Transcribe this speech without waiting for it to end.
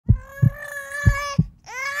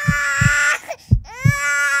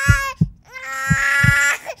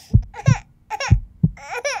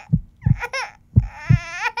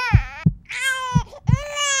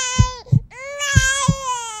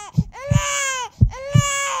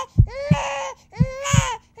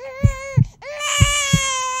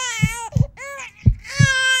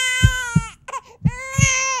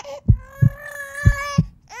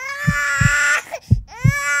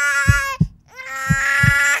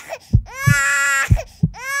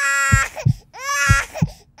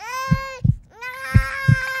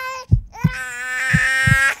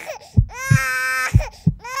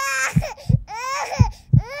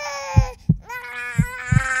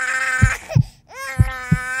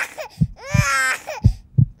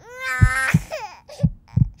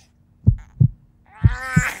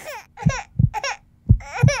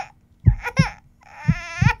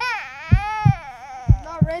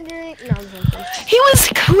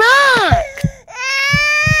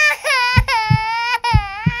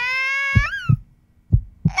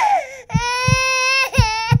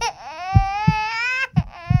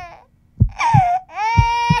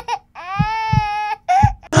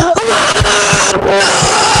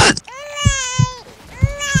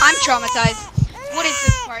I'm traumatized. What is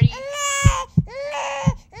this party?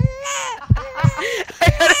 I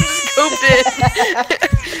had him scoped in.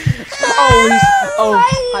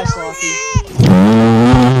 Hi, Sloppy.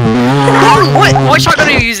 What shotgun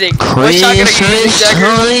are you using? What shotgun are you using,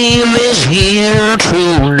 Jagger? Is here to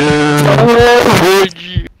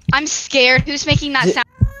I'm scared. Who's making that sound?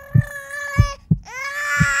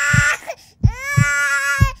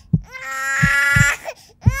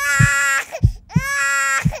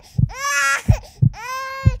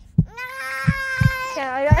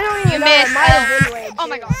 I don't even You know. missed. It might have been Wade, Oh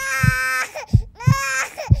my too. gosh.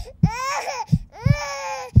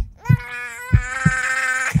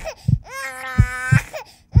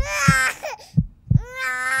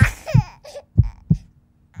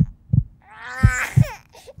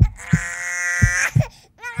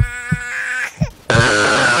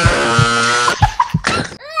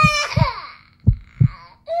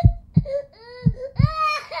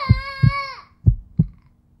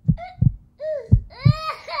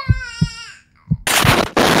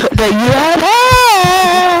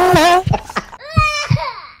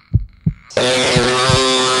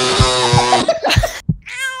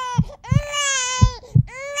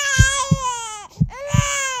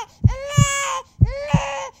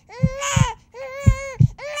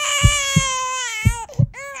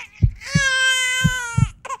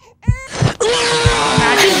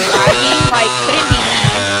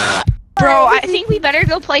 Bro, I think we better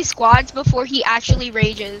go play squads before he actually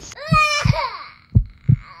rages.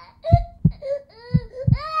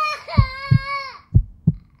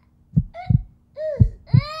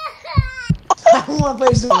 I don't want to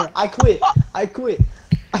play anymore. I quit. I quit.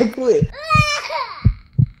 I quit.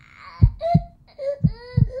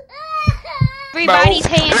 Everybody's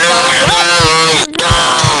hands up.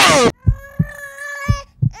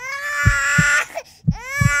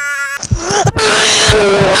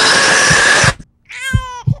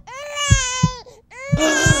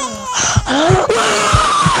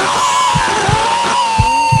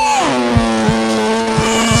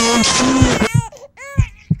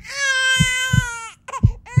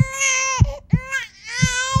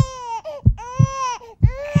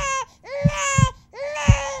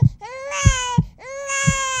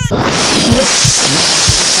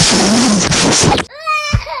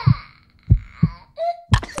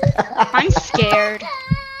 I'm scared.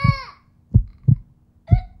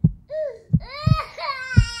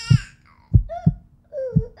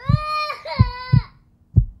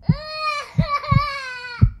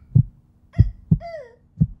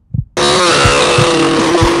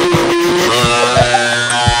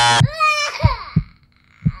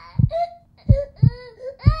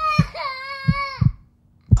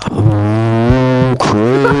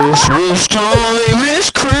 Christmas time,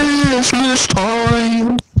 it's Christmas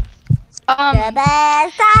time. The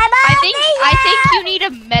best time I think you need to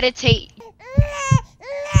meditate.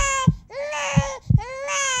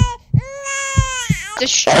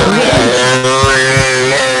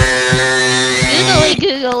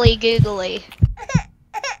 Googly, googly, googly.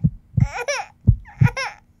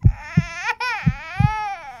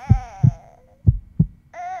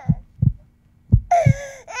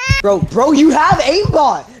 Bro, you have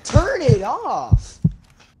aimbot. Turn it off.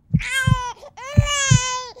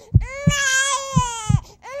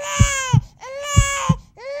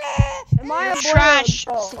 Am I a Trash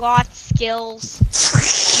boy or a girl? slot skills.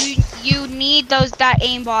 You need that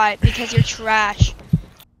aimbot because you're trash.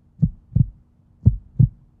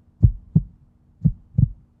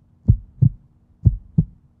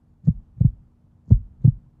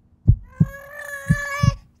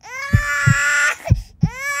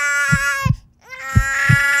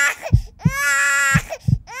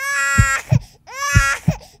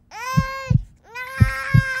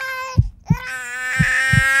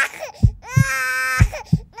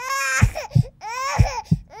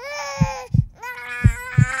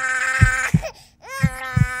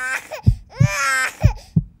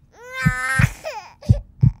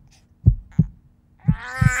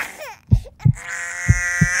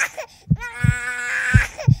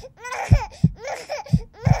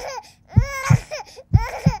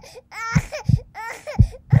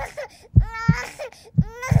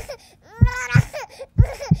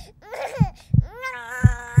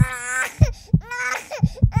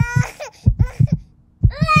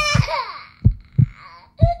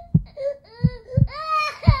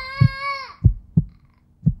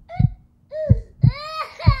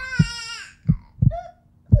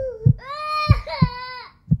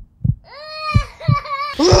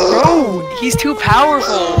 Bro, he's too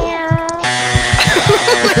powerful.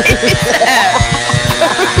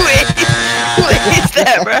 Wait, wait.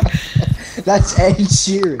 That's Ed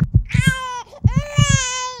Sheeran.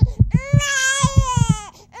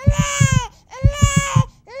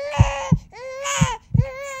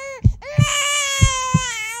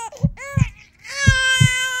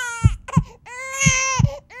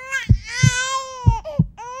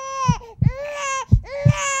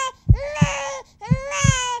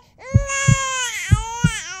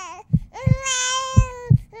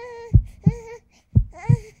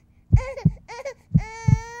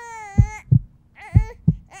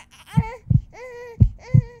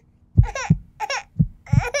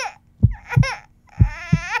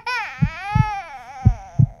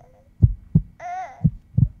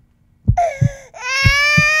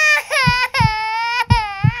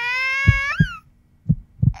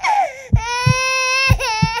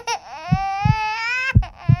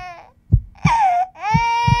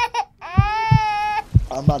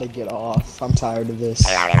 I'm about to get off. I'm tired of this.